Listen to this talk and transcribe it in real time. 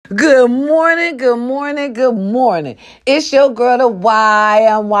Good morning, good morning, good morning. It's your girl, the why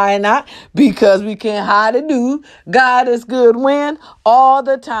and why not? Because we can't hide it, do. God is good when? All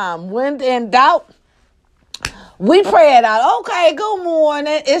the time. When in doubt, we pray it out. Okay, good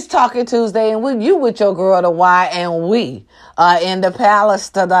morning. It's Talking Tuesday, and you with your girl, the why, and we are in the palace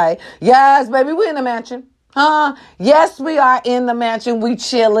today. Yes, baby, we in the mansion. Yes, we are in the mansion. We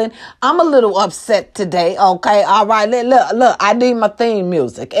chilling. I'm a little upset today. Okay. All right. Look, I need my theme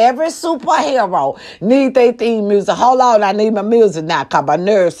music. Every superhero need their theme music. Hold on. I need my music now because my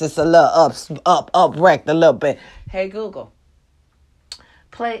nerves is a little wrecked a little bit. Hey, Google,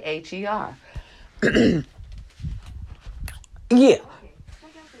 play HER. Yeah.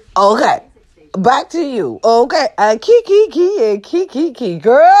 Okay. Back to you. Okay. Kiki.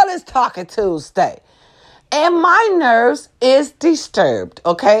 Girl, it's Talking Tuesday. And my nerves is disturbed,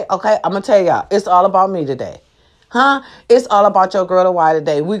 okay? I'm going to tell y'all, it's all about me today. It's all about your girl, the why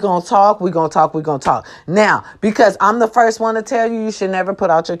today. We're going to talk. Now, because I'm the first one to tell you should never put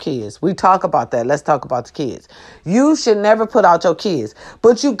out your kids. We talk about that. Let's talk about the kids. You should never put out your kids.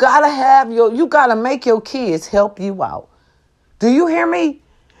 But you got to make your kids help you out. Do you hear me?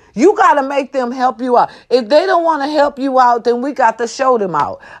 You got to make them help you out. If they don't want to help you out, then we got to show them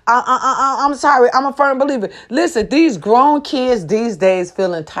out. I'm sorry. I'm a firm believer. Listen, these grown kids these days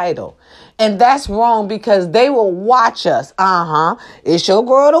feel entitled. And that's wrong because they will watch us. It's your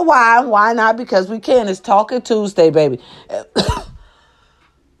girl to why. Why not? Because we can. It's Talking Tuesday, baby.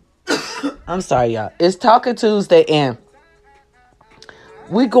 I'm sorry, y'all. It's Talking Tuesday and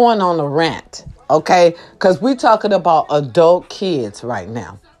we going on a rant, okay? Because we talking about adult kids right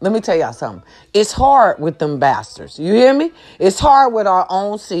now. Let me tell y'all something. It's hard with them bastards. You hear me? It's hard with our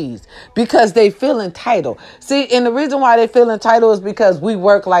own seeds because they feel entitled. See, and the reason why they feel entitled is because we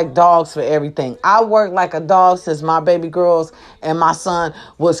work like dogs for everything. I work like a dog since my baby girls and my son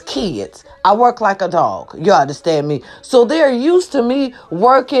was kids. I work like a dog. You understand me? So they're used to me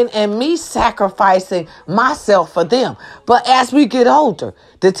working and me sacrificing myself for them. But as we get older,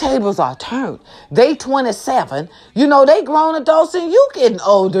 the tables are turned. They 27. You know, they grown adults and you getting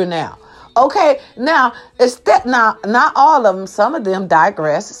older now. Okay, now, not all of them. Some of them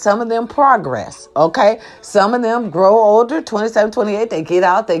digress. Some of them progress. Okay, some of them grow older, 27, 28. They get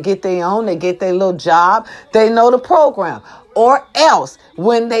out, they get their own, they get their little job. They know the program. Or else,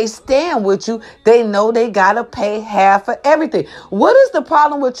 when they stand with you, they know they got to pay half of everything. What is the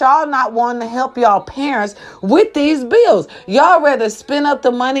problem with y'all not wanting to help y'all parents with these bills? Y'all rather spend up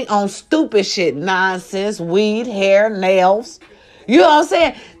the money on stupid shit, nonsense, weed, hair, nails. You know what I'm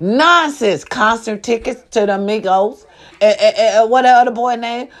saying? Nonsense. Concert tickets to the Migos. What the other boy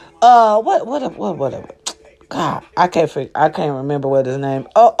name? What? God, I can't remember what his name.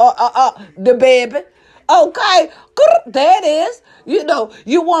 The baby. Okay, there it is. You know,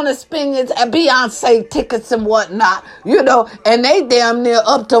 you want to spend Beyonce tickets and whatnot, you know, and they damn near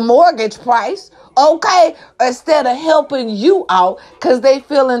up to mortgage price. Okay, instead of helping you out because they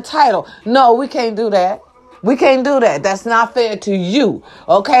feel entitled. No, we can't do that. We can't do that. That's not fair to you.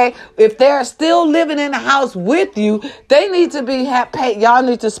 Okay, if they're still living in the house with you, they need to be paid. Y'all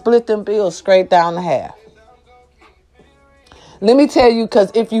need to split them bills straight down the half. Let me tell you, because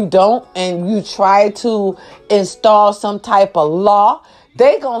if you don't and you try to install some type of law,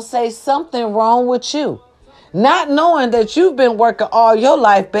 they going to say something wrong with you. Not knowing that you've been working all your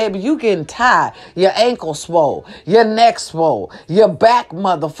life, baby, you getting tired. Your ankle swole, your neck swole, your back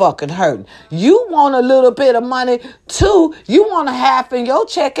motherfucking hurting. You want a little bit of money too. You want a half in your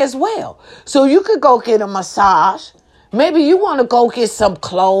check as well. So you could go get a massage. Maybe you want to go get some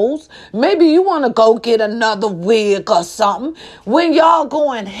clothes. Maybe you want to go get another wig or something. When y'all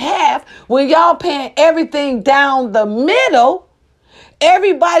going half, when y'all paying everything down the middle,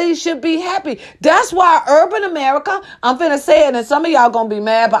 everybody should be happy. That's why urban America, I'm finna say it, and some of y'all gonna be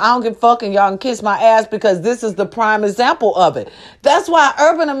mad, but I don't give a fuck, and y'all can kiss my ass because this is the prime example of it. That's why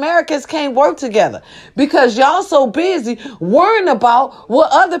urban Americans can't work together because y'all so busy worrying about what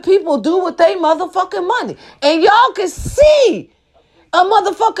other people do with their motherfucking money. And y'all can see a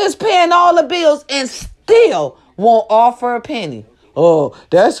motherfucker is paying all the bills and still won't offer a penny. Oh,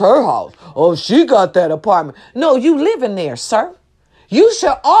 that's her house. Oh, she got that apartment. No, you live in there, sir. You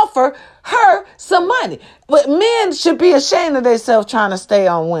should offer her some money. But men should be ashamed of themselves trying to stay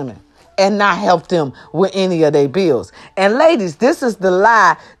on women and not help them with any of their bills. And ladies, this is the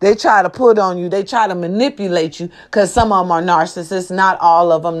lie they try to put on you. They try to manipulate you because some of them are narcissists. Not all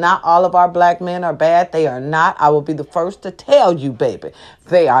of them. Not all of our black men are bad. They are not. I will be the first to tell you, baby.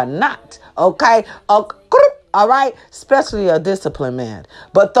 They are not. Okay? All right? Especially a disciplined man.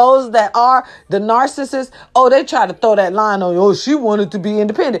 But those that are the narcissists, oh, they try to throw that line on you. Oh, she wanted to be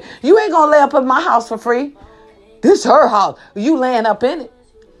independent. You ain't going to lay up in my house for free. This her house. You laying up in it.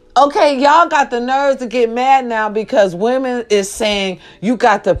 Okay, y'all got the nerves to get mad now because women is saying you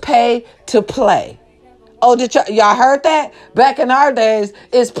got to pay to play. Oh, did y'all heard that? Back in our days,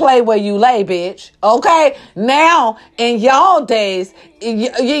 it's play where you lay, bitch. Okay? Now, in y'all days,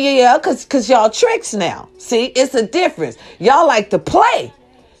 yeah, because y'all tricks now. See, it's a difference. Y'all like to play.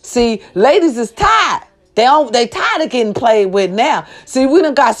 See, ladies is tired. They tired of getting played with now. See, we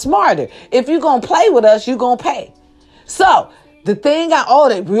done got smarter. If you going to play with us, you going to pay. So, the thing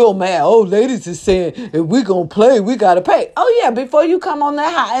they real mad. Oh, ladies is saying, if we gonna play, we gotta pay. Oh yeah, before you come on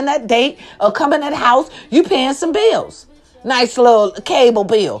that date or come in that house, you paying some bills. Nice little cable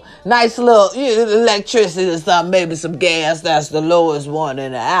bill. Nice little electricity or something, maybe some gas. That's the lowest one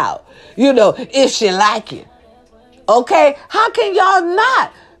in the hour. If she like it. Okay? How can y'all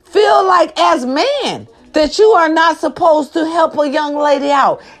not feel like as men that you are not supposed to help a young lady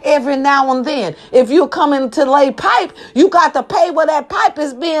out every now and then? If you're coming to lay pipe, you got to pay where that pipe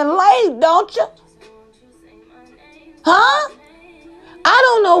is being laid, don't you? Huh? I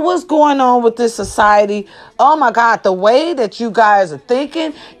don't know what's going on with this society. Oh my God, the way that you guys are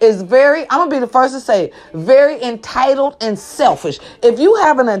thinking is I'm going to be the first to say it, very entitled and selfish. If you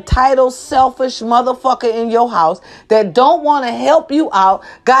have an entitled, selfish motherfucker in your house that don't want to help you out,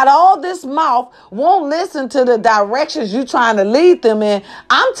 got all this mouth, won't listen to the directions you trying to lead them in,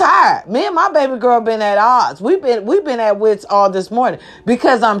 I'm tired. Me and my baby girl been at odds. We've been at wits all this morning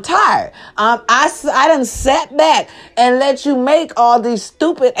because I'm tired. I done sat back and let you make all these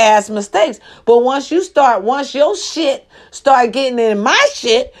stupid ass mistakes. But once your shit start getting in my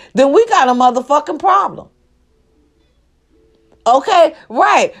shit, then we got a motherfucking problem. Okay,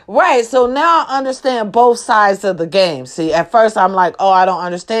 right. So now I understand both sides of the game. See, at first I'm like, oh, I don't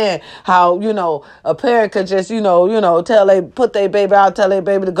understand how, a parent could just, put their baby out, tell their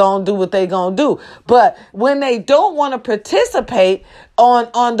baby to go and do what they gonna do. But when they don't want to participate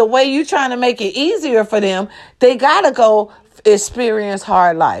on the way you trying to make it easier for them, they gotta go experience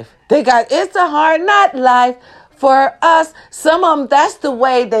hard life. It's a hard not life for us. Some of them, that's the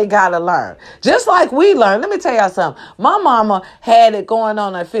way they gotta learn. Just like we learn. Let me tell y'all something. My mama had it going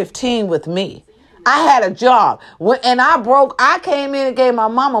on at 15 with me. I had a job. And I came in and gave my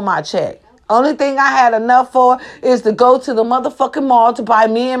mama my check. Only thing I had enough for is to go to the motherfucking mall to buy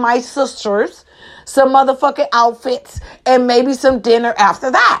me and my sisters some motherfucking outfits and maybe some dinner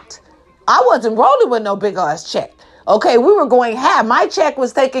after that. I wasn't rolling with no big ass check. Okay, we were going half. My check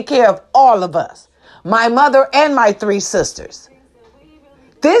was taking care of all of us. My mother and my 3 sisters.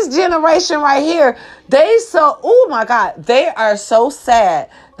 This generation right here, oh my God, they are so sad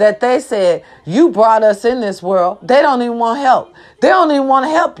that they said, you brought us in this world. They don't even want help. They don't even want to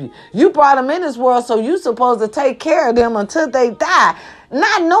help you. You brought them in this world, so you supposed to take care of them until they die,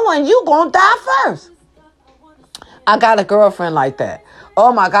 not knowing you gonna die first. I got a girlfriend like that.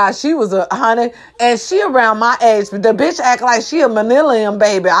 Oh my God, she was 100 and she around my age, but the bitch act like she a millennium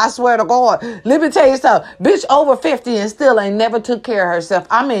baby. I swear to God. Let me tell you something. Bitch over 50 and still ain't never took care of herself.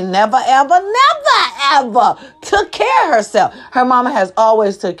 I mean, never, ever took care of herself. Her mama has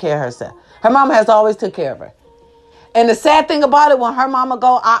always took care of herself. Her mama has always took care of her. And the sad thing about it, when her mama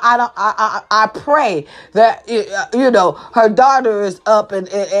go, I pray that, her daughter is up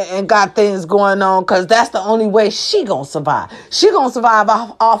and got things going on, because that's the only way she gonna survive. She gonna survive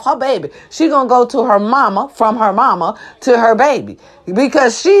off her baby. She gonna go to her mama, from her mama to her baby,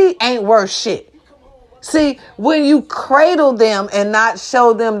 because she ain't worth shit. See, when you cradle them and not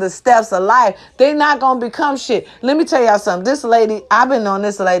show them the steps of life, they're not going to become shit. Let me tell y'all something. This lady, I've been on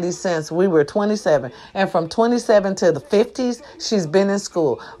this lady since we were 27. And from 27 to the 50s, she's been in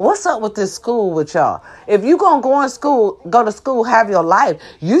school. What's up with this school with y'all? If you going to go to school, have your life,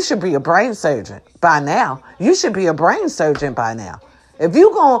 you should be a brain surgeon by now. You should be a brain surgeon by now. If you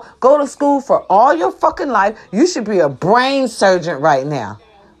going to go to school for all your fucking life, you should be a brain surgeon right now.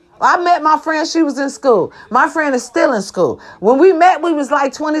 I met my friend, she was in school. My friend is still in school. When we met, we was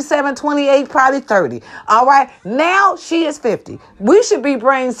like 27, 28, probably 30. All right. Now she is 50. We should be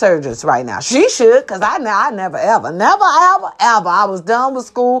brain surgeons right now. She should, because I never, ever. I was done with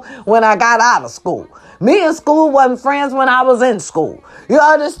school when I got out of school. Me in school wasn't friends when I was in school. You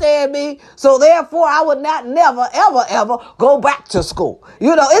understand me? So therefore, I would not never, ever go back to school.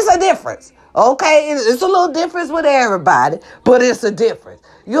 It's a difference. Okay, it's a little difference with everybody, but it's a difference.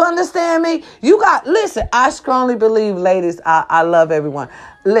 You understand me? Listen, I strongly believe, ladies, I love everyone.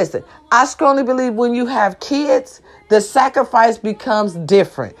 Listen, I strongly believe when you have kids, the sacrifice becomes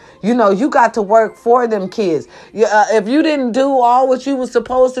different. You got to work for them kids. If you didn't do all what you were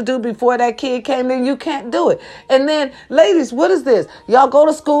supposed to do before that kid came, then you can't do it. And then, ladies, what is this? Y'all go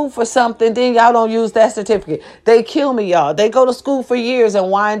to school for something, then y'all don't use that certificate. They kill me, y'all. They go to school for years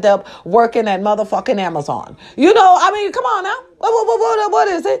and wind up working at motherfucking Amazon. Come on now. What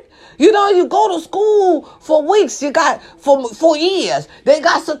is it? You go to school for weeks. You got for years. They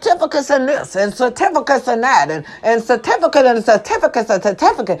got certificates in this and certificates in that and certificate and certificates and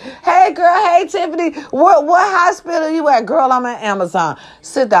certificate. Hey girl, hey Tiffany, what hospital you at? Girl, I'm at Amazon.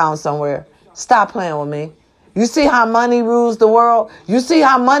 Sit down somewhere. Stop playing with me. You see how money rules the world? You see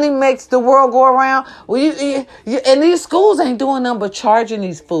how money makes the world go around? Well, and these schools ain't doing nothing but charging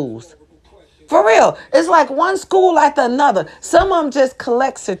these fools. For real. It's like one school after another. Some of them just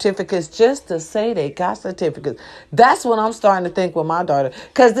collect certificates just to say they got certificates. That's what I'm starting to think with my daughter.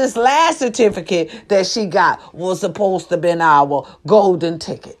 Because this last certificate that she got was supposed to be our golden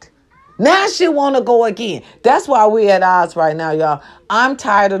ticket. Now she want to go again. That's why we at odds right now, y'all. I'm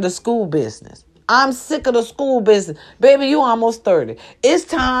tired of the school business. I'm sick of the school business. Baby, you almost 30. It's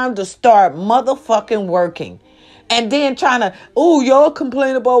time to start motherfucking working. And then y'all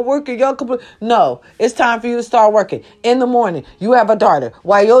complain about working. No, it's time for you to start working. In the morning, you have a daughter.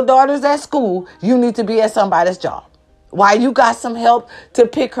 While your daughter's at school, you need to be at somebody's job. While you got some help to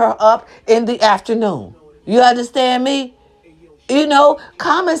pick her up in the afternoon. You understand me?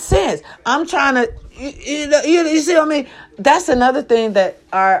 Common sense. I'm trying to, you see what I mean? That's another thing that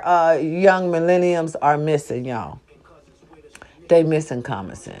our young millenniums are missing, y'all. They missing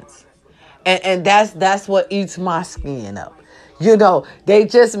common sense. And that's what eats my skin up. They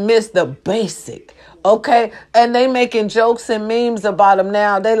just miss the basic. Okay. And they making jokes and memes about them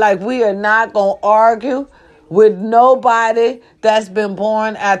now. They like, we are not going to argue with nobody that's been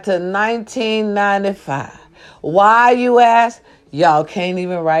born after 1995. Why, you ask? Y'all can't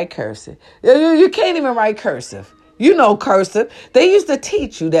even write cursive. You can't even write cursive. Cursive. They used to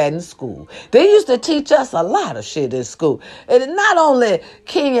teach you that in school. They used to teach us a lot of shit in school. And not only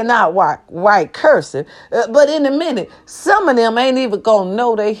can you not write cursive, but in a minute, some of them ain't even going to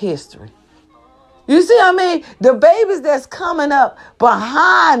know their history. You see what I mean? The babies that's coming up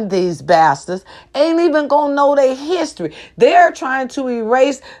behind these bastards ain't even going to know their history. They're trying to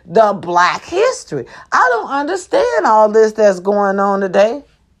erase the black history. I don't understand all this that's going on today.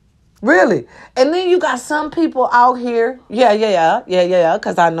 Really. And then you got some people out here. Yeah.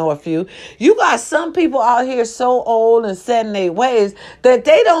 Because I know a few. You got some people out here so old and set in their ways that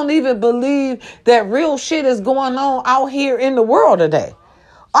they don't even believe that real shit is going on out here in the world today.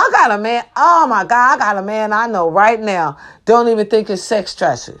 I got a man. Oh my God. I got a man I know right now. Don't even think it's sex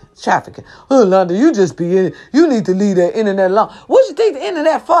trafficking. Oh, Londa, you just be in it. You need to leave that internet alone. What you think the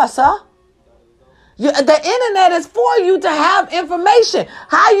internet for, sir? The internet is for you to have information.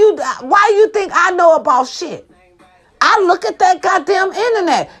 Why you think I know about shit? I look at that goddamn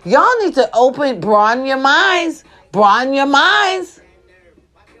internet. Y'all need to broaden your minds. Broaden your minds.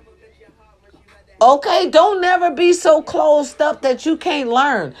 Okay, don't never be so closed up that you can't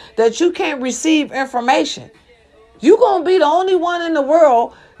learn, that you can't receive information. You're going to be the only one in the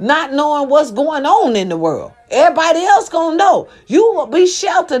world not knowing what's going on in the world. Everybody else going to know. You will be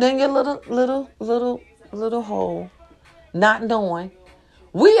sheltered in your little hole, not knowing.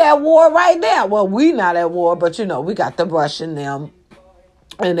 We at war right now. Well, we not at war, but we got the Russian them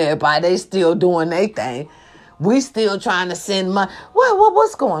and everybody. They still doing their thing. We still trying to send money.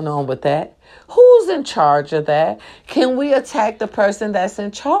 What's going on with that? Who's in charge of that? Can we attack the person that's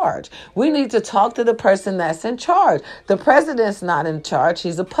in charge? We need to talk to the person that's in charge. The president's not in charge.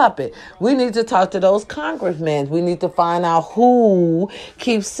 He's a puppet. We need to talk to those congressmen. We need to find out who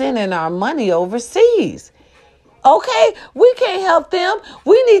keeps sending our money overseas. Okay? We can't help them.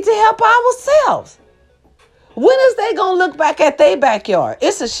 We need to help ourselves. When is they going to look back at their backyard?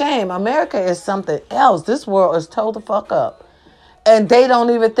 It's a shame. America is something else. This world is told the fuck up. And they don't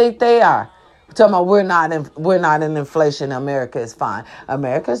even think they are. Talking about we're not in inflation. America is fine.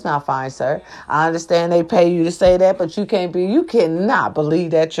 America is not fine, sir. I understand they pay you to say that, but you cannot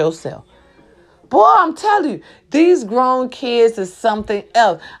believe that yourself. Boy, I'm telling you, these grown kids is something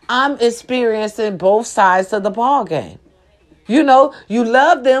else. I'm experiencing both sides of the ball game. You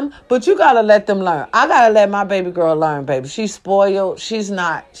love them, but you got to let them learn. I got to let my baby girl learn, baby. She's spoiled. She's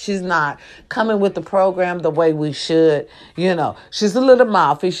not coming with the program the way we should. She's a little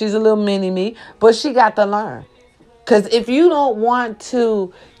mouthy. She's a little mini-me, but she got to learn. Because if you don't want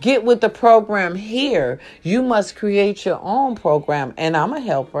to get with the program here, you must create your own program. And I'm a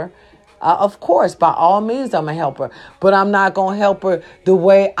helper. Of course, by all means, I'm a helper. But I'm not going to help her the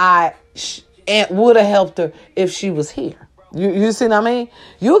way I would have helped her if she was here. You see what I mean?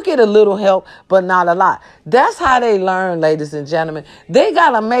 You'll get a little help, but not a lot. That's how they learn, ladies and gentlemen. They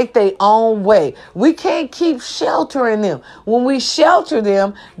got to make their own way. We can't keep sheltering them. When we shelter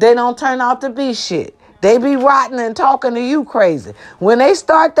them, they don't turn out to be shit. They be rotting and talking to you crazy. When they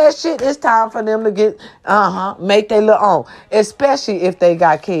start that shit, it's time for them to make their little own, especially if they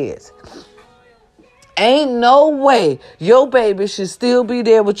got kids. Ain't no way your baby should still be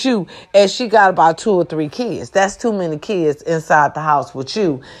there with you as she got about 2 or 3 kids. That's too many kids inside the house with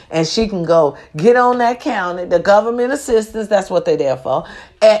you. And she can go get on that county, the government assistance, that's what they're there for,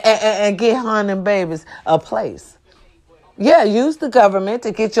 and get her and them babies a place. Yeah, use the government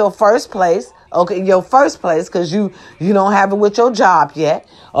to get your first place. Okay, your first place, because you don't have it with your job yet.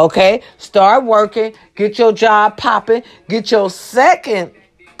 Okay, start working, get your job popping, get your second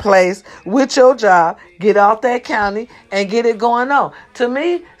place with your job, get off that county and get it going on. To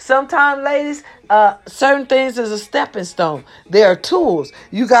me, sometimes, ladies, certain things is a stepping stone. They are tools.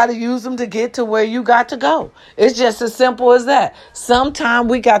 You got to use them to get to where you got to go. It's just as simple as that.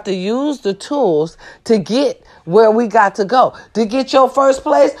 Sometimes we got to use the tools to get where we got to go. To get your first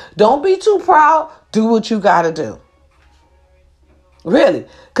place, don't be too proud. Do what you got to do. Really,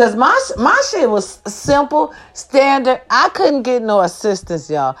 because my shit was simple, standard. I couldn't get no assistance,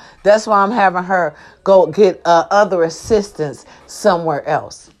 y'all. That's why I'm having her go get other assistance somewhere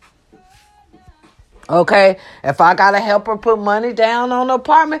else. Okay, if I gotta help her put money down on the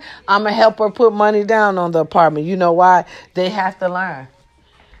apartment, I'm gonna help her put money down on the apartment. You know why? They have to learn.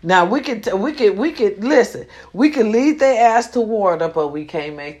 Now we could listen. We can lead their ass to water, but we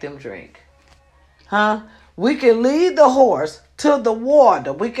can't make them drink, huh? We can lead the horse to the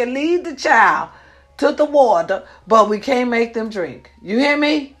water. We can lead the child to the water, but we can't make them drink. You hear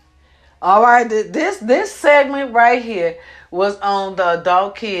me? All right. This segment right here was on the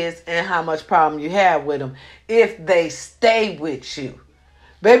adult kids and how much problem you have with them if they stay with you.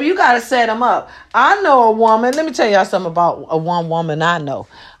 Baby, you got to set them up. I know a woman. Let me tell y'all something about one woman I know.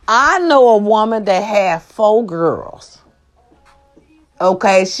 I know a woman that had 4 girls.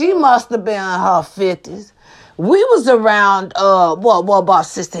 Okay. She must have been in her 50s. We was around, about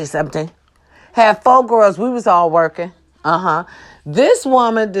 16, 17. Had 4 girls. We was all working. This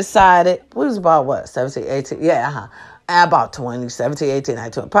woman decided, we was about 17, 18? Yeah, about 20, 17, 18,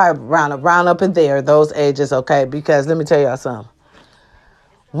 19. Probably round up in there, those ages, okay? Because let me tell y'all something.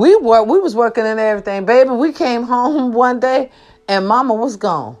 We was working and everything. Baby, we came home one day and mama was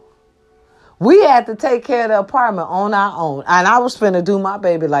gone. We had to take care of the apartment on our own. And I was finna do my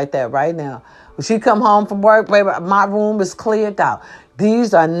baby like that right now. When she come home from work, baby, my room is cleared out.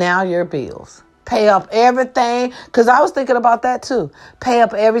 These are now your bills. Pay up everything. Because I was thinking about that too. Pay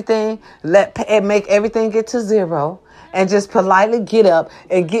up everything. Make everything get to 0. And just politely get up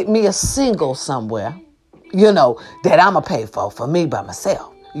and get me a single somewhere. That I'm going to pay for me by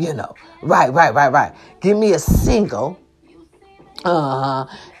myself. Right. Give me a single.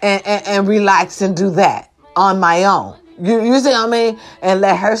 And relax and do that on my own. You see what I mean? And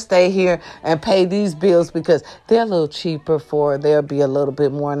let her stay here and pay these bills because they're a little cheaper for her. They'll be a little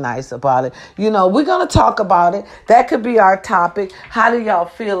bit more nice about it. We're going to talk about it. That could be our topic. How do y'all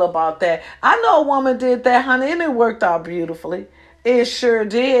feel about that? I know a woman did that, honey, and it worked out beautifully. It sure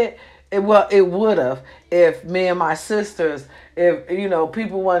did. It would have if me and my sisters, if,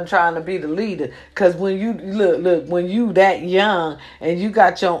 people wasn't trying to be the leader. Because when you, look, when you that young and you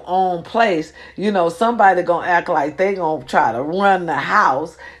got your own place, somebody going to act like they going to try to run the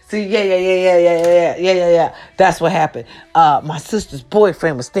house. See, yeah. That's what happened. My sister's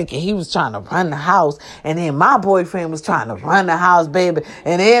boyfriend was thinking he was trying to run the house. And then my boyfriend was trying to run the house, baby.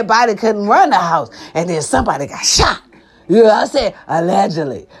 And everybody couldn't run the house. And then somebody got shot. I said,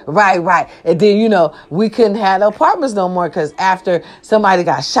 allegedly. Right. And then, we couldn't have the apartments no more because after somebody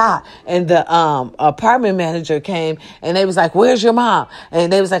got shot and the apartment manager came and they was like, where's your mom?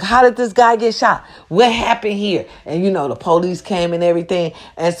 And they was like, how did this guy get shot? What happened here? And, the police came and everything.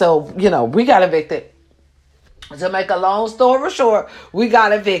 And so, we got evicted. To make a long story short, we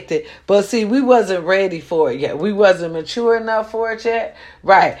got evicted. But see, we wasn't ready for it yet. We wasn't mature enough for it yet.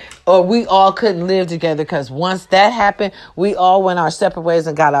 Right. Or we all couldn't live together because once that happened, we all went our separate ways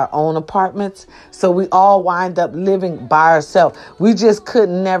and got our own apartments. So we all wind up living by ourselves. We just could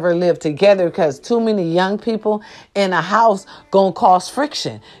never live together because too many young people in a house gonna cause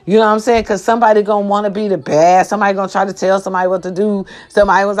friction. You know what I'm saying? Because somebody gonna want to be the best. Somebody gonna try to tell somebody what to do.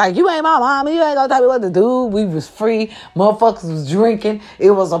 Somebody was like, you ain't my mama. You ain't gonna tell me what to do. We was free. Motherfuckers was drinking.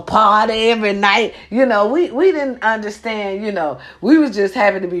 It was a party every night. You know, we didn't understand, you know. We was just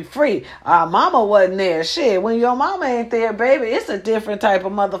happy to be free. Our mama wasn't there. Shit, when your mama ain't there, baby, it's a different type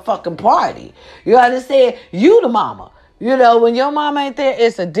of motherfucking party. You understand? You the mama. You know, when your mama ain't there,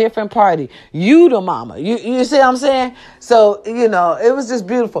 it's a different party. You the mama. You see what I'm saying? So, you know, it was just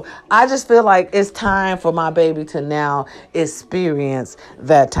beautiful. I just feel like it's time for my baby to now experience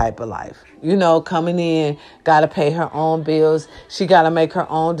that type of life. You know, coming in, got to pay her own bills. She got to make her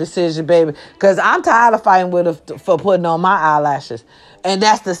own decision, baby. Because I'm tired of fighting with her for putting on my eyelashes. And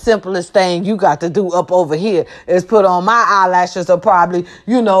that's the simplest thing you got to do up over here is put on my eyelashes or probably,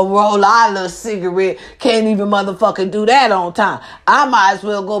 you know, roll our little cigarette. Can't even motherfucking do that on time. I might as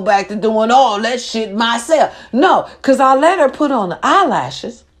well go back to doing all that shit myself. No, because I let her put on the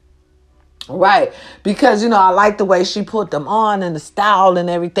eyelashes. Right. Because, you know, I like the way she put them on and the style and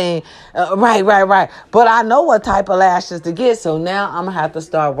everything. Right. But I know what type of lashes to get. So now I'm going to have to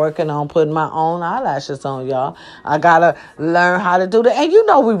start working on putting my own eyelashes on, y'all. I got to learn how to do that. And you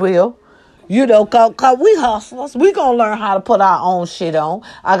know we will. You know, cause we hustlers. We going to learn how to put our own shit on.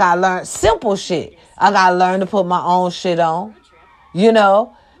 I got to learn simple shit. I got to learn to put my own shit on. You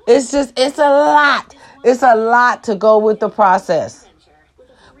know, it's a lot. It's a lot to go with the process.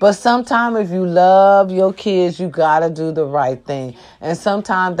 But sometimes if you love your kids, you got to do the right thing. And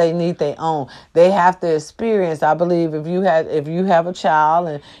sometimes they need their own. They have to experience. I believe if you have a child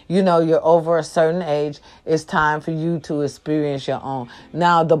and, you know, you're over a certain age, it's time for you to experience your own.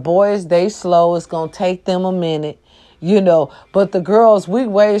 Now, the boys, they slow. It's going to take them a minute, you know. But the girls, we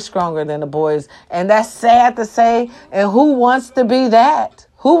way stronger than the boys. And that's sad to say. And who wants to be that?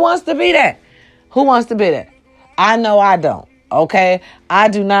 Who wants to be that? Who wants to be that? I know I don't. Okay, I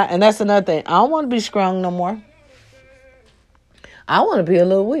do not, and that's another thing. I don't want to be strong no more. I want to be a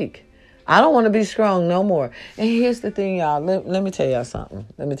little weak. I don't want to be strong no more. And here's the thing, y'all. Let me tell y'all something.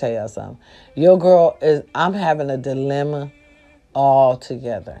 Your girl I'm having a dilemma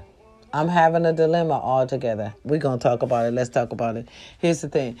altogether. We're going to talk about it. Let's talk about it. Here's the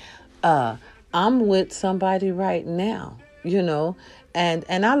thing. I'm with somebody right now, you know, and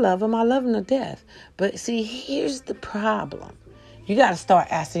I love him. I love him to death. But see, here's the problem. You got to start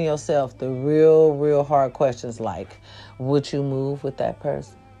asking yourself the real hard questions like, would you move with that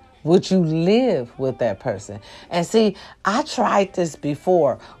person? Would you live with that person? And see, I tried this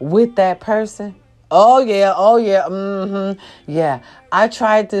before with that person. Oh, yeah. Yeah, I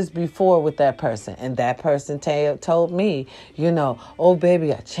tried this before with that person. And that person told me, you know, oh,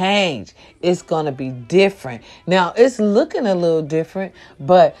 baby, I changed. It's going to be different. Now, it's looking a little different.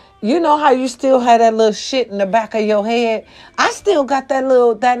 But you know how you still had that little shit in the back of your head? I still got that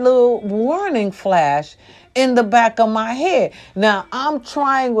little warning flash in the back of my head. Now, I'm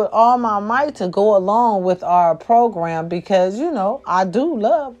trying with all my might to go along with our program because, you know, I do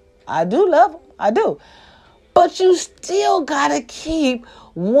love him. I do. But you still got to keep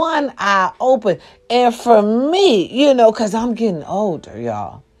one eye open. And for me, you know, because I'm getting older,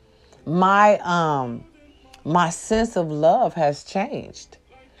 y'all, my sense of love has changed.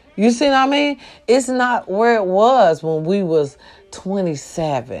 You see what I mean? It's not where it was when we was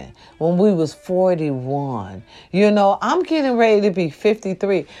 27, when we was 41. You know, I'm getting ready to be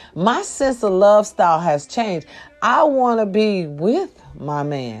 53. My sense of love style has changed. I want to be with my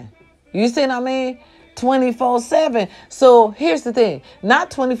man. You see what I mean? 24/7. So here's the thing. Not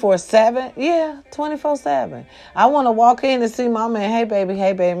 24/7. Yeah, 24/7. I want to walk in and see my man. Hey, baby.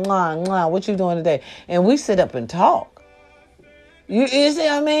 Mwah, mwah. What you doing today? And we sit up and talk. You see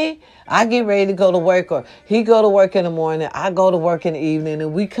what I mean? I get ready to go to work, or he go to work in the morning. I go to work in the evening,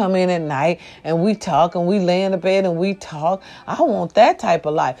 and we come in at night and we talk and we lay in the bed and we talk. I want that type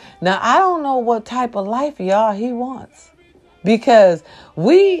of life. Now, I don't know what type of life, y'all, he wants. Because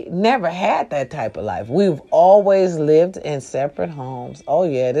we never had that type of life. We've always lived in separate homes. Oh,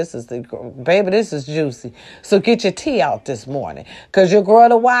 yeah, this is juicy. So get your tea out this morning. Because your girl,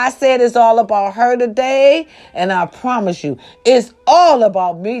 the Y said it's all about her today. And I promise you, it's all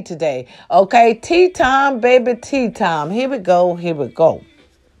about me today. Okay, tea time, baby, tea time. Here we go.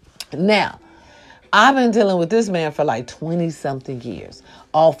 Now, I've been dealing with this man for like 20-something years,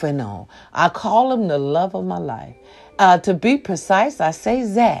 off and on. I call him the love of my life. To be precise, I say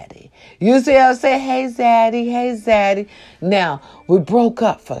Zaddy. You see how I say, hey, Zaddy. Now, we broke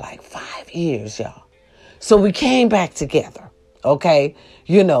up for like 5 years, y'all. So we came back together, okay?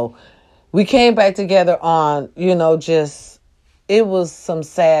 You know, we came back together on, you know, just, it was some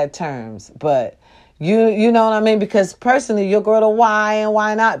sad terms. But, You know what I mean? Because personally, your girl, the why and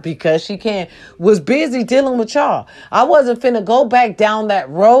why not? Because she can. Was busy dealing with y'all. I wasn't finna go back down that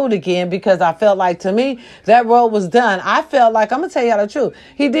road again because I felt like, to me, that road was done. I felt like, I'm going to tell y'all the truth.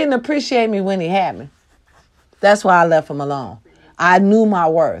 He didn't appreciate me when he had me. That's why I left him alone. I knew my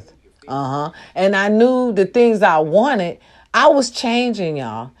worth. And I knew the things I wanted. I was changing,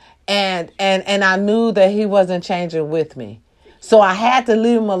 y'all. And I knew that he wasn't changing with me. So I had to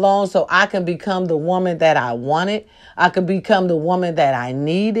leave him alone so I can become the woman that I wanted. I could become the woman that I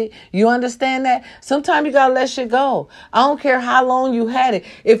needed. You understand that? Sometimes you got to let shit go. I don't care how long you had it.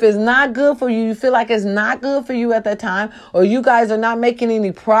 If it's not good for you, you feel like it's not good for you at that time, or you guys are not making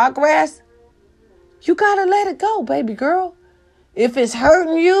any progress, you got to let it go, baby girl. If it's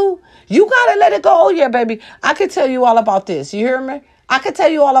hurting you, you got to let it go. Oh, yeah, baby. I could tell you all about this. You hear me? I could tell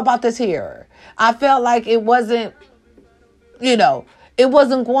you all about this here. I felt like it wasn't, it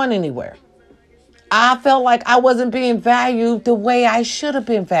wasn't going anywhere. I felt like I wasn't being valued the way I should have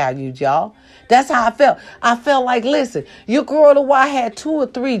been valued, y'all. That's how I felt. I felt like, listen, your girl, the Y, had 2 or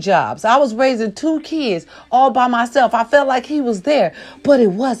 3 jobs. I was raising 2 kids all by myself. I felt like he was there, but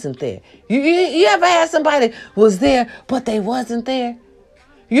it wasn't there. You ever had somebody was there, but they wasn't there?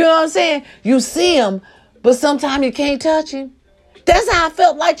 You know what I'm saying? You see him, but sometimes you can't touch him. That's how I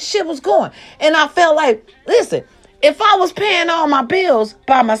felt like the shit was going. And I felt like, listen, if I was paying all my bills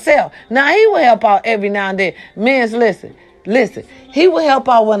by myself, now he would help out every now and then. Men's, listen, he would help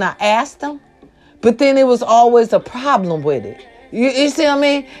out when I asked him, but then it was always a problem with it. You see what I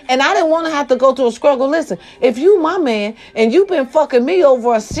mean? And I didn't want to have to go through a struggle. Listen, if you my man and you've been fucking me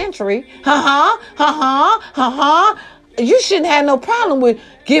over a century, you shouldn't have no problem with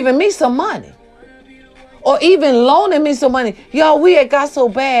giving me some money. Or even loaning me some money. Y'all, it had got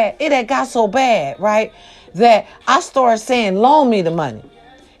so bad, right? That I started saying, loan me the money.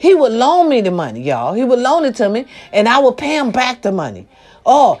 He would loan me the money, y'all. He would loan it to me, and I would pay him back the money.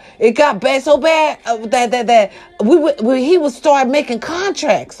 Oh, it got bad, so bad that he would start making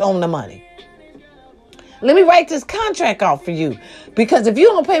contracts on the money. Let me write this contract out for you. Because if you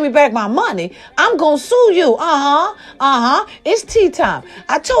don't pay me back my money, I'm going to sue you. It's tea time.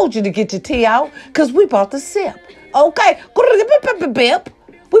 I told you to get your tea out because we bought the sip. Okay.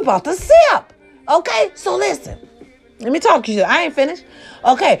 We bought the sip. Okay. So listen. Let me talk to you. I ain't finished.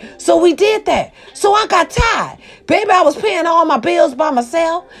 Okay. So we did that. So I got tired. Baby, I was paying all my bills by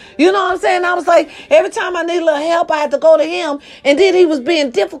myself. You know what I'm saying? I was like, every time I needed a little help, I had to go to him. And then he was being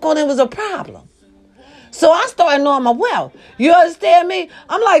difficult. It was a problem. So I started knowing my wealth. You understand me?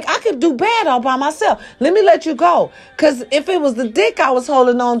 I'm like, I could do bad all by myself. Let me let you go. Because if it was the dick I was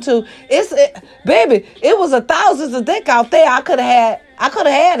holding on to, baby, it was thousands of dick out there I could have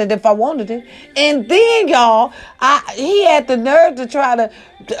had it if I wanted it. And then, y'all, he had the nerve to try to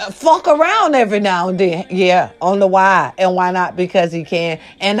fuck around every now and then. Yeah, on the why and why not? Because he can.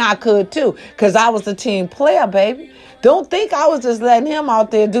 And I could too. Because I was a team player, baby. Don't think I was just letting him out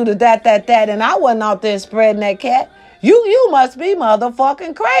there do the that, and I wasn't out there spreading that cat. You must be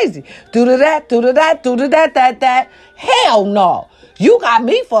motherfucking crazy. Do the that, that. Hell no. You got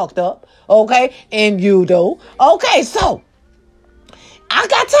me fucked up, okay? And you do. Okay, so I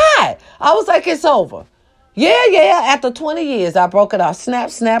got tired. I was like, it's over. Yeah. After 20 years, I broke it off.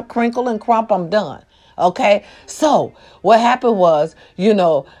 Snap, crinkle, and crump, I'm done. Okay? So what happened was,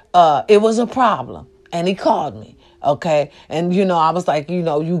 it was a problem. And he called me. Okay. And, I was like, you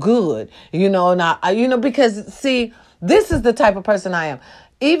good, because see, this is the type of person I am.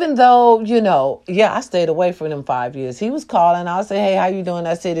 Even though, I stayed away from him 5 years. He was calling. I would say, hey, how you doing?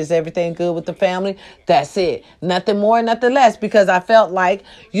 I said, is everything good with the family? That's it. Nothing more, nothing less, because I felt like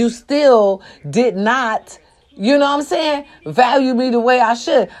you still did not, value me the way I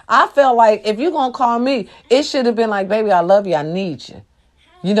should. I felt like if you're going to call me, it should have been like, baby, I love you. I need you.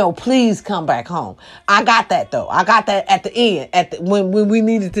 Please come back home. I got that though. I got that at the end, when we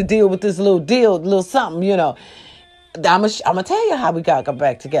needed to deal with this little something, I'm gonna tell you how we got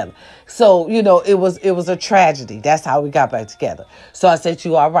back together. So, it was a tragedy. That's how we got back together. So I said,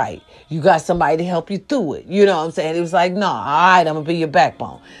 you all right. You got somebody to help you through it. You know what I'm saying? It was like, no, all right, I'm gonna be your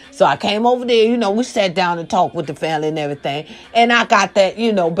backbone. So I came over there, we sat down and talked with the family and everything. And I got that,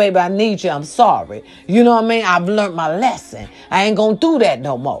 baby, I need you. I'm sorry. You know what I mean? I've learned my lesson. I ain't gonna do that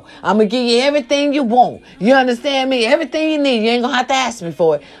no more. I'm gonna give you everything you want. You understand me? Everything you need. You ain't gonna have to ask me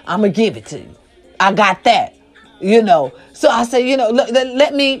for it. I'm gonna give it to you. I got that. So I said,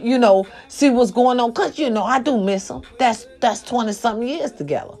 let me, see what's going on. Cause, I do miss him. That's 20 something years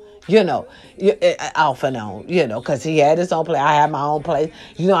together, off and on, cause he had his own place. I had my own place.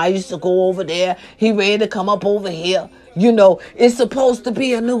 I used to go over there. He ready to come up over here. It's supposed to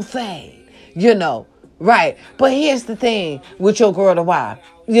be a new thing, Right. But here's the thing with your girl to why.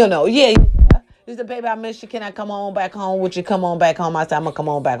 Yeah. He said, baby, I miss you. Can I come on back home? Would you come on back home? I said, I'm going to come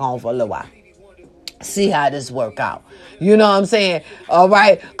on back home for a little while. See how this work out. You know what I'm saying? All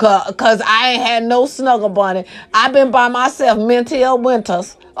right. Cause I ain't had no snuggle bunny. I've been by myself mental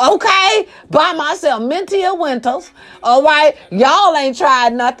winters. Okay. By myself mental winters. All right. Y'all ain't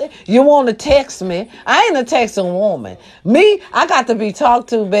tried nothing. You want to text me. I ain't a texting woman. Me, I got to be talked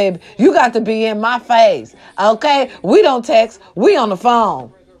to, baby. You got to be in my face. Okay. We don't text. We on the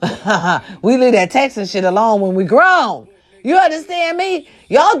phone. We leave that texting shit alone when we grown. You understand me?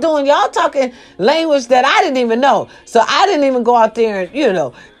 Y'all talking language that I didn't even know. So I didn't even go out there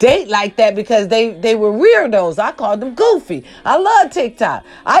and, date like that because they were weirdos. I called them goofy. I love TikTok.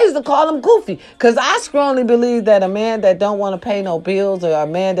 I used to call them goofy because I strongly believe that a man that don't want to pay no bills or a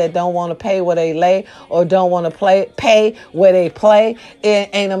man that don't want to pay where they lay or don't want to pay where they play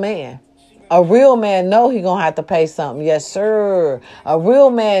ain't a man. A real man know he gonna have to pay something. Yes, sir. A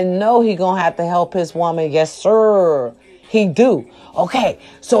real man know he gonna have to help his woman. Yes, sir. He do. Okay,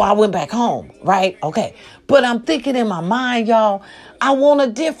 so I went back home, right? Okay, but I'm thinking in my mind, y'all, I want a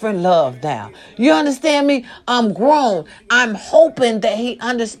different love now. You understand me? I'm grown. I'm hoping that he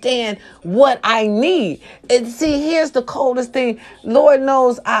understand what I need. And see, here's the coldest thing. Lord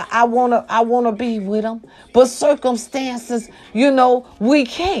knows I wanna be with him, but circumstances, we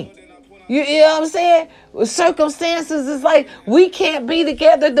can't. You know what I'm saying? Circumstances is like we can't be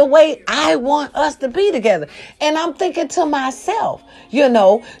together the way I want us to be together. And I'm thinking to myself,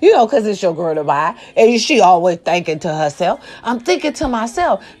 because it's your girl to buy, and she always thinking to herself. I'm thinking to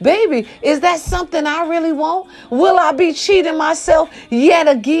myself, baby, is that something I really want? Will I be cheating myself yet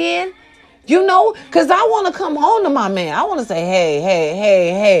again? Because I want to come home to my man. I want to say,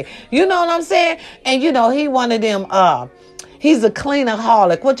 hey. You know what I'm saying? And, he one of them, he's a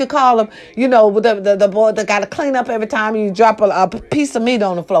cleanaholic. What you call him? The boy that got to clean up every time you drop a piece of meat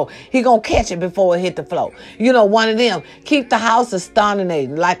on the floor. He gonna catch it before it hit the floor. One of them. Keep the house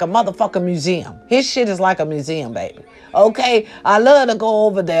astonishing like a motherfucking museum. His shit is like a museum, baby. Okay? I love to go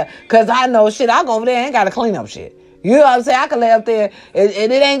over there because I know shit. I go over there and ain't got to clean up shit. You know what I'm saying? I can lay up there and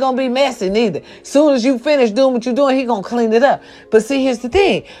it ain't going to be messy neither. Soon as you finish doing what you're doing, he going to clean it up. But see, here's the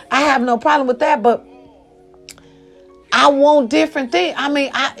thing. I have no problem with that, but I want different things. I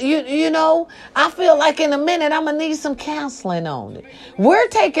mean, I feel like in a minute I'm going to need some counseling on it. We're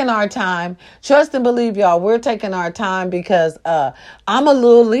taking our time. Trust and believe, y'all. We're taking our time because I'm a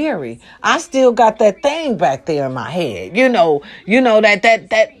little leery. I still got that thing back there in my head. That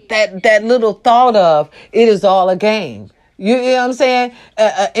little thought of it is all a game. You know what I'm saying?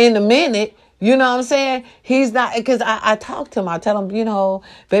 In a minute. You know what I'm saying? He's not, because I talk to him. I tell him,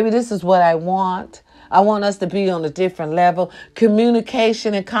 baby, this is what I want. I want us to be on a different level.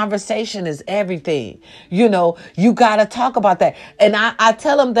 Communication and conversation is everything. You got to talk about that. And I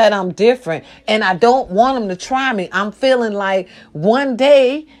tell him that I'm different and I don't want him to try me. I'm feeling like one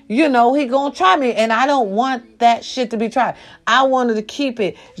day, he going to try me and I don't want that shit to be tried. I wanted to keep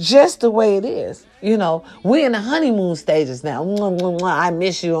it just the way it is. We in the honeymoon stages now. I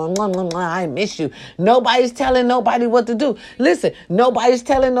miss you. I miss you. Nobody's telling nobody what to do. Listen, nobody's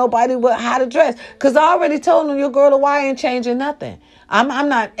telling nobody how to dress. Because I already told them your girl to why ain't changing nothing. I'm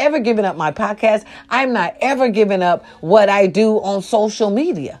not ever giving up my podcast. I'm not ever giving up what I do on social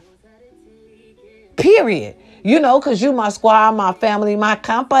media. Period. Because you my squad, my family, my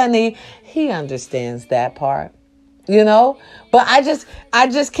company. He understands that part. But I just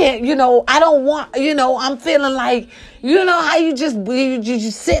can't, I don't want, I'm feeling like, how you just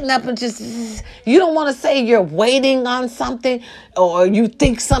sitting up and you don't want to say you're waiting on something or you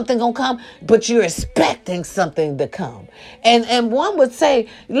think something gonna come, but you're expecting something to come. And one would say,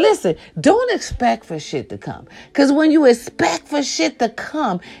 listen, don't expect for shit to come. Because when you expect for shit to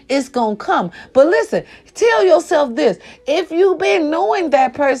come, it's gonna come. But listen, tell yourself this, if you've been knowing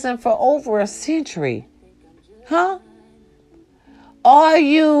that person for over a century, huh? Are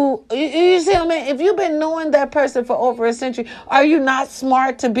you see what I mean? If you've been knowing that person for over a century, are you not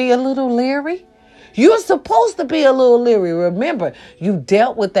smart to be a little leery? You're supposed to be a little leery. Remember, you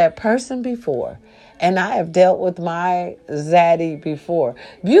dealt with that person before. And I have dealt with my zaddy before.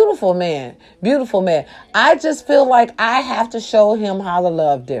 Beautiful man. Beautiful man. I just feel like I have to show him how to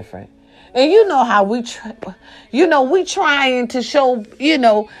love different. And how we trying to show,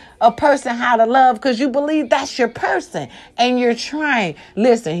 a person how to love because you believe that's your person and you're trying.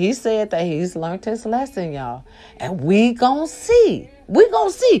 Listen, he said that he's learned his lesson, y'all. And we gonna see. We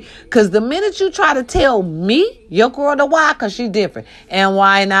gonna see. Because the minute you try to tell me, your girl, the why, because she different. And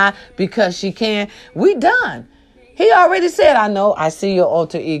why not? Because she can. We done. He already said, I know, I see your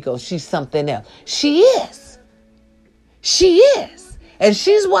alter ego. She's something else. She is. She is. And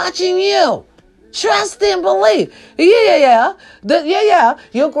she's watching you. Trust and believe. Yeah.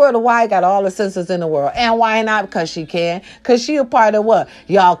 Your girl, the Y, got all the senses in the world. And why not? Because she can. Because she a part of what?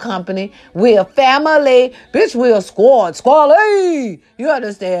 Y'all company. We a family. Bitch, we a squad. Squally. You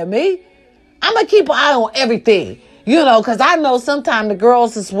understand me? I'm going to keep an eye on everything. Because I know sometimes the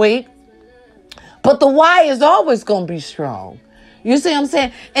girls is weak. But the Y is always going to be strong. You see what I'm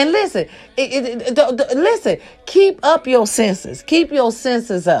saying? And listen, listen, keep up your senses. Keep your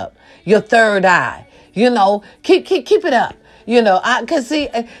senses up. Your third eye. Keep it up. Cause see,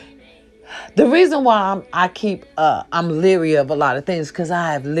 the reason why I'm leery of a lot of things, because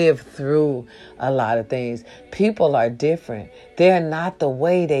I have lived through a lot of things. People are different. They're not the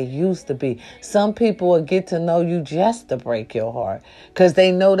way they used to be. Some people will get to know you just to break your heart, because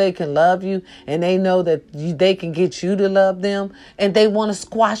they know they can love you, and they know that they can get you to love them, and they want to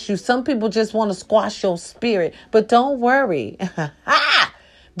squash you. Some people just want to squash your spirit, but don't worry.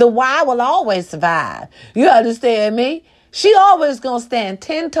 The Y will always survive. You understand me? She always gonna stand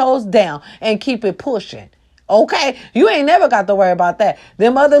 10 toes down and keep it pushing. Okay? You ain't never got to worry about that.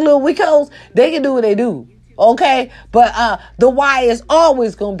 Them other little weakos, they can do what they do. Okay? But the Y is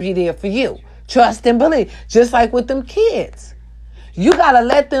always gonna be there for you. Trust and believe. Just like with them kids. You gotta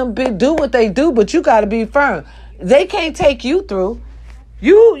let them do what they do, but you gotta be firm. They can't take you through.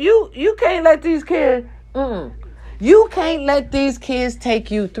 You can't let these kids. You can't let these kids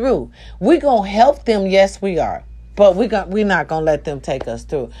take you through. We're gonna help them. Yes, we are. But we're not going to let them take us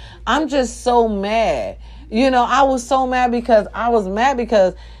through. I'm just so mad. I was so mad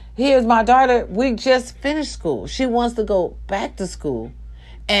because here's my daughter. We just finished school. She wants to go back to school.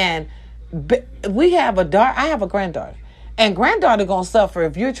 And I have a granddaughter. And granddaughter going to suffer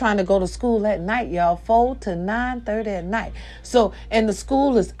if you're trying to go to school at night, y'all. 4 to 9:30 at night. So, and the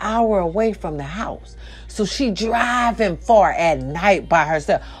school is an hour away from the house. So she driving far at night by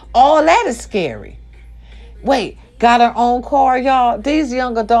herself. All that is scary. Wait, got her own car, y'all? These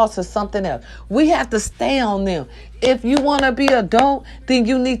young adults are something else. We have to stay on them. If you want to be adult, then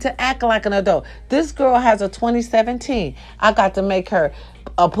you need to act like an adult. This girl has a 2017. I got to make her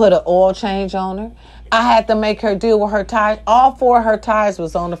put an oil change on her. I had to make her deal with her tires. All 4 of her tires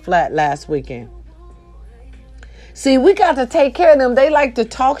was on the flat last weekend. See, we got to take care of them. They like to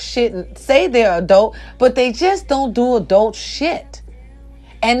talk shit and say they're adult, but they just don't do adult shit.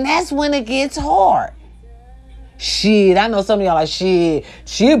 And that's when it gets hard. Shit, I know some of y'all like, shit,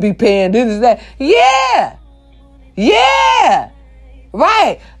 she'll be paying this and that. Yeah.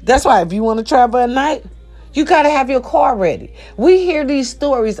 Right. That's why if you want to travel at night, you got to have your car ready. We hear these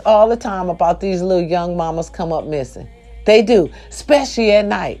stories all the time about these little young mamas come up missing. They do, especially at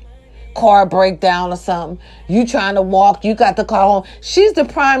night. Car breakdown or something. You trying to walk, you got the car home. She's the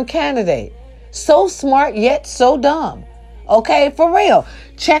prime candidate. So smart, yet so dumb. Okay, for real.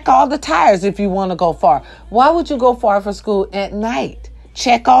 Check all the tires if you want to go far. Why would you go far for school at night?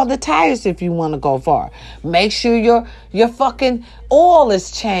 Check all the tires if you want to go far. Make sure your fucking oil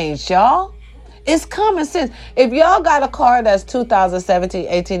is changed, y'all. It's common sense. If y'all got a car that's 2017,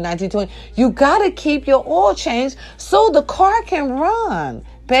 18, 19, 20, you got to keep your oil changed so the car can run,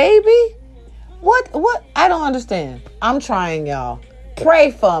 baby. What? I don't understand. I'm trying, y'all.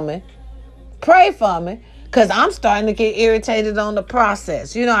 Pray for me. Because I'm starting to get irritated on the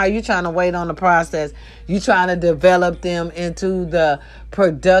process. You know how you trying to wait on the process. You trying to develop them into the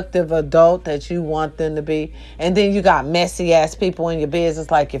productive adult that you want them to be. And then you got messy ass people in your business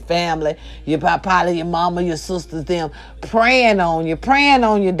like your family, your papa, your mama, your sisters, them praying on your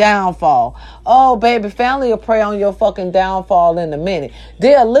downfall. Oh, baby, family will pray on your fucking downfall in a minute.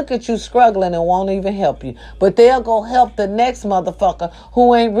 They'll look at you struggling and won't even help you. But they'll go help the next motherfucker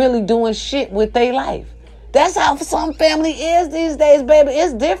who ain't really doing shit with their life. That's how some family is these days, baby.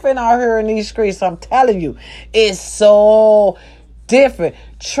 It's different out here in these streets. I'm telling you. It's so different.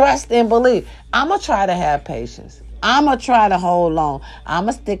 Trust and believe. I'm going to try to have patience. I'm going to try to hold on. I'm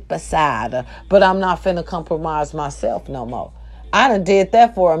going to stick beside her. But I'm not finna compromise myself no more. I done did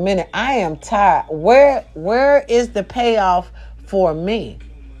that for a minute. I am tired. Where is the payoff for me?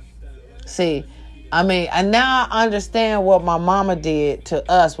 See, and now I understand what my mama did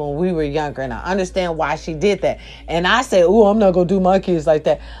to us when we were younger, and I understand why she did that. And I said, "Oh, I'm not gonna do my kids like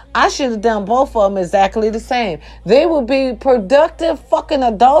that." I should have done both of them exactly the same. They would be productive fucking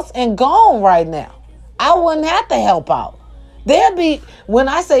adults and gone right now. I wouldn't have to help out. They'll be, when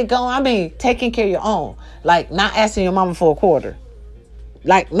I say gone, I mean taking care of your own, like not asking your mama for a quarter,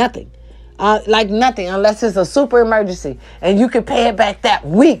 like nothing, unless it's a super emergency and you can pay it back that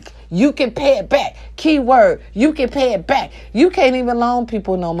week. You can pay it back. Keyword, you can pay it back. You can't even loan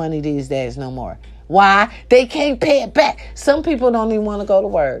people no money these days no more. Why? They can't pay it back. Some people don't even want to go to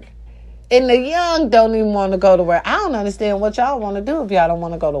work. And the young don't even want to go to work. I don't understand what y'all want to do if y'all don't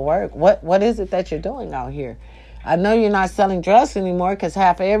want to go to work. What is it that you're doing out here? I know you're not selling drugs anymore because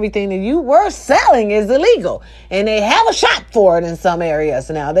half of everything that you were selling is illegal. And they have a shop for it in some areas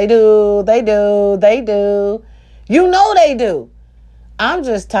now. They do. You know they do. I'm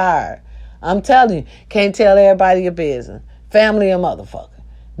just tired. I'm telling you, can't tell everybody your business. Family a motherfucker.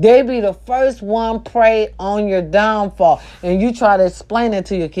 They be the first one prey on your downfall. And you try to explain it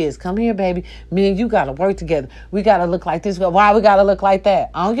to your kids. Come here, baby. Me and you got to work together. We got to look like this. Why we got to look like that?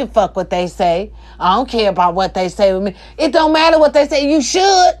 I don't give a fuck what they say. I don't care about what they say with me. It don't matter what they say. You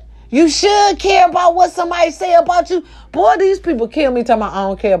should. You should care about what somebody say about you. Boy, these people kill me talking about I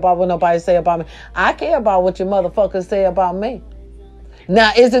don't care about what nobody say about me. I care about what your motherfuckers say about me.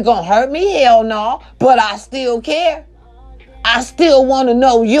 Now, is it going to hurt me? Hell no. But I still care. I still want to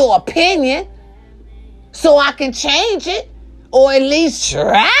know your opinion so I can change it or at least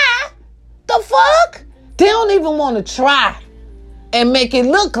try. The fuck? They don't even want to try and make it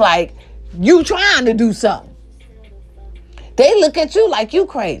look like you trying to do something. They look at you like you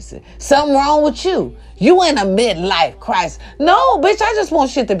crazy. Something wrong with you. You in a midlife crisis. No, bitch, I just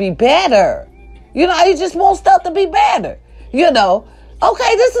want shit to be better. You know, you just want stuff to be better. You know,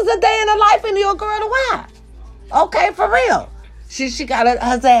 okay, this is a day in the life of your girl to why. Okay, for real. She got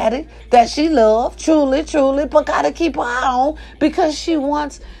her zaddy that she loves, truly, but gotta keep her eye on because she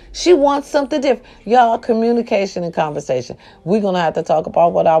wants something different. Y'all, communication and conversation. We're gonna have to talk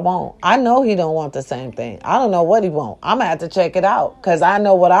about what I want. I know he don't want the same thing. I don't know what he want. I'm gonna have to check it out because I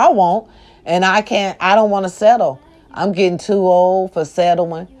know what I want and I don't want to settle. I'm getting too old for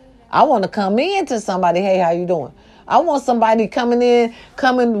settling. I want to come in to somebody, hey, how you doing? I want somebody coming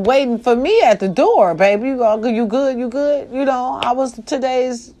waiting for me at the door, baby. You good? You good? You know, how was it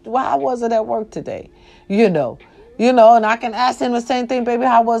at work today? You know, and I can ask him the same thing, baby.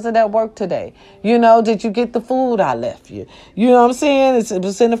 How was it at work today? You know, did you get the food I left you? You know what I'm saying? It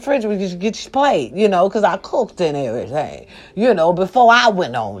was in the fridge. We could get your plate, you know, because I cooked and everything, you know, before I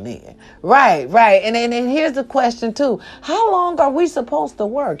went on in. Right. And then here's the question, too. How long are we supposed to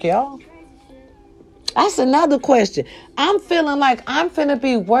work, y'all? That's another question. I'm feeling like I'm finna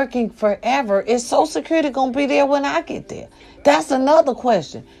be working forever. Is Social Security gonna be there when I get there? That's another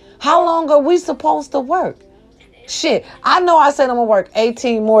question. How long are we supposed to work? Shit, I know I said I'm gonna work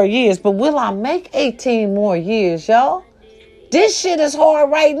 18 more years, but will I make 18 more years, y'all? This shit is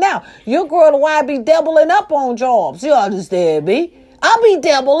hard right now. Your girl, why be doubling up on jobs? You understand me? I'll be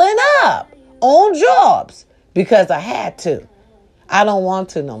doubling up on jobs because I had to. I don't want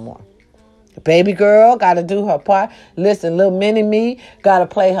to no more. Baby girl got to do her part. Listen, little mini me got to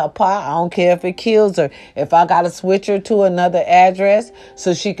play her part. I don't care if it kills her. If I got to switch her to another address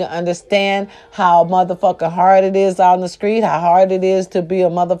so she can understand how motherfucking hard it is on the street, how hard it is to be a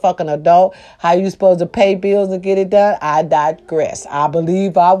motherfucking adult, how you supposed to pay bills and get it done, I digress. I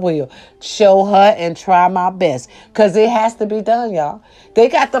believe I will show her and try my best because it has to be done, y'all. They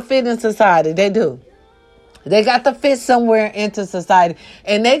got to fit in society. They do. They got to fit somewhere into society.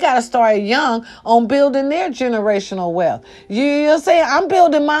 And they got to start young on building their generational wealth. You know what I'm saying? I'm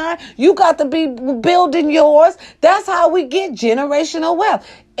building mine. You got to be building yours. That's how we get generational wealth.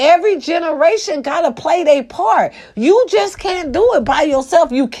 Every generation got to play their part. You just can't do it by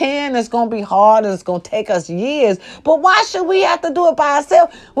yourself. You can. It's going to be hard. It's going to take us years. But why should we have to do it by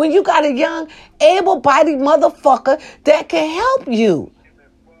ourselves when you got a young, able-bodied motherfucker that can help you?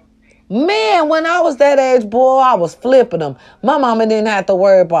 Man, when I was that age, boy, I was flipping them. My mama didn't have to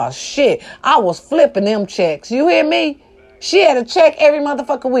worry about shit. I was flipping them checks. You hear me? She had a check every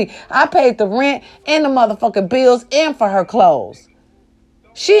motherfucking week. I paid the rent and the motherfucking bills and for her clothes.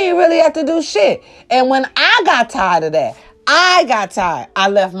 She didn't really have to do shit. And when I got tired of that, I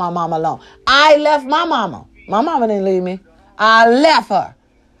left my mama alone. I left my mama. My mama didn't leave me. I left her.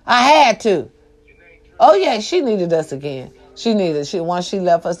 I had to. Oh, yeah, she needed us again. Once she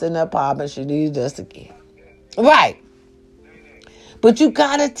left us in the apartment, she needed us again. Right. But you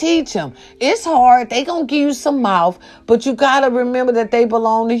got to teach them. It's hard. They going to give you some mouth, but you got to remember that they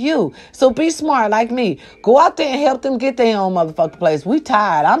belong to you. So be smart like me. Go out there and help them get their own motherfucking place. We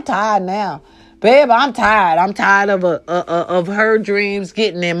tired. I'm tired now. Babe, I'm tired. I'm tired of her dreams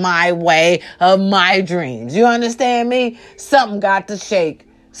getting in my way of my dreams. You understand me? Something got to shake.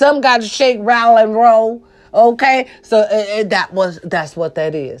 Something got to shake, rattle, and roll. Okay, so that's what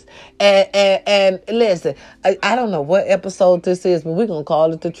that is. And listen, I don't know what episode this is, but we're gonna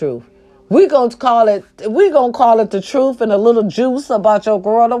call it the truth. We gonna call it the truth and a little juice about your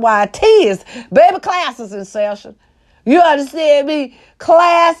girl the why. Tears. Baby, class is in session. You understand me?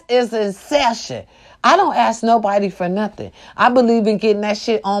 Class is in session. I don't ask nobody for nothing. I believe in getting that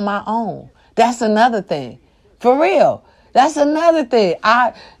shit on my own. That's another thing. For real. That's another thing.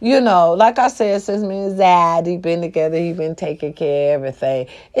 Like I said, since me and Zaddy been together, he been taking care of everything.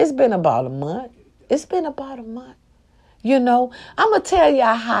 It's been about a month. I'm going to tell you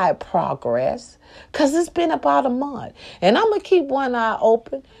how it progress, because it's been about a month. And I'm going to keep one eye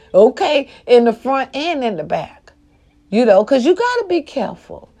open, okay, in the front and in the back, because you got to be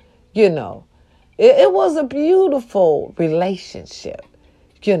careful, It was a beautiful relationship.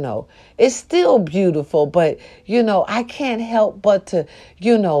 It's still beautiful, but, I can't help but to,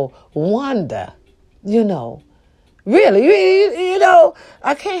 wonder, really,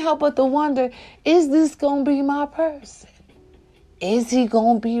 I can't help but to wonder, is this going to be my person? Is he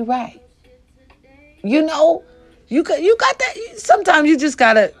going to be right? You got that. Sometimes you just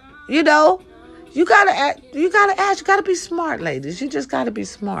got to, you got to act, you got to be smart, ladies. You just got to be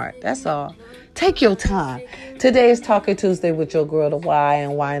smart. That's all. Take your time. Today is Talking Tuesday with your girl, the why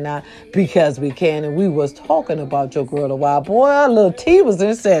and why not, because we can. And we was talking about your girl, the why. Boy, our little T was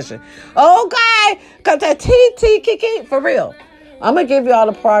in session. Okay, because that T, for real. I'm going to give y'all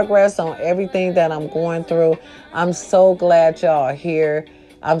the progress on everything that I'm going through. I'm so glad y'all are here.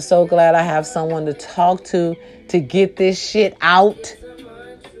 I'm so glad I have someone to talk to get this shit out.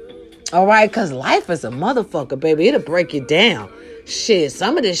 All right, because life is a motherfucker, baby. It'll break you down. Shit,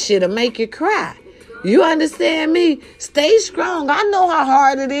 some of this shit'll make you cry. You understand me? Stay strong. I know how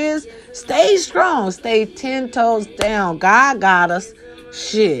hard it is. Stay strong. Stay 10 toes down. God got us.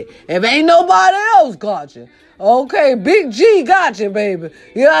 Shit. If ain't nobody else got you. Okay, Big G got you, baby.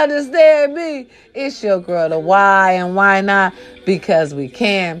 You understand me? It's your girl, the why and why not? Because we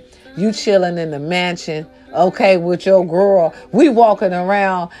can. You chilling in the mansion, okay, with your girl. We walking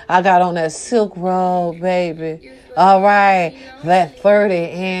around. I got on that silk robe, baby. All right, that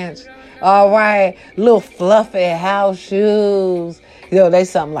 30-inch. All right, little fluffy house shoes. They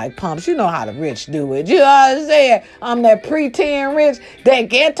something like pumps. You know how the rich do it. You understand? I'm that pretend rich, that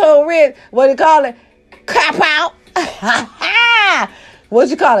ghetto rich. What do you call it? Cap out. What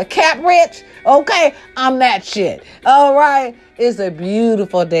you call it? Cap rich. Okay, I'm that shit. All right. It's a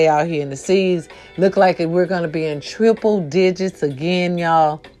beautiful day out here in the seas. Look like we're going to be in triple digits again,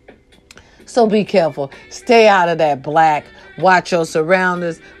 y'all. So be careful. Stay out of that black. Watch your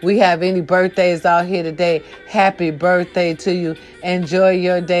surroundings. We have any birthdays out here today. Happy birthday to you. Enjoy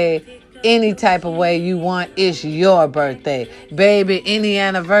your day any type of way you want. It's your birthday. Baby, any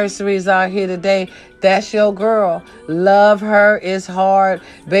anniversaries out here today, that's your girl. Love her. It's hard.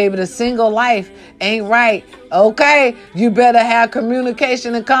 Baby, the single life ain't right. Okay? You better have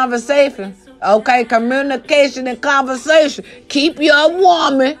communication and conversation. Okay? Communication and conversation. Keep your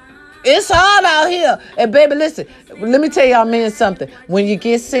woman. It's hard out here. And baby, listen, let me tell y'all men something. When you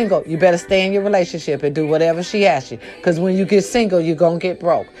get single, you better stay in your relationship and do whatever she asks you. Because when you get single, you're going to get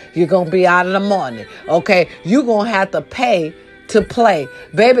broke. You're going to be out in the morning. Okay? You're going to have to pay to play.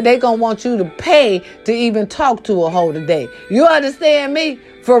 Baby, they going to want you to pay to even talk to a hoe today. You understand me?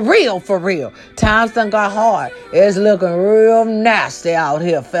 For real, for real. Times done got hard. It's looking real nasty out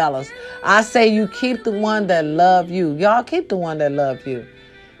here, fellas. I say you keep the one that love you. Y'all keep the one that love you.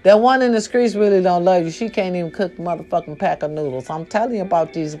 That one in the streets really don't love you. She can't even cook a motherfucking pack of noodles. I'm telling you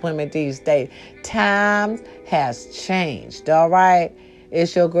about these women these days. Times has changed, all right?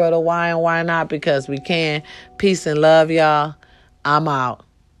 It's your girl, the why and why not, because we can. Peace and love, y'all. I'm out.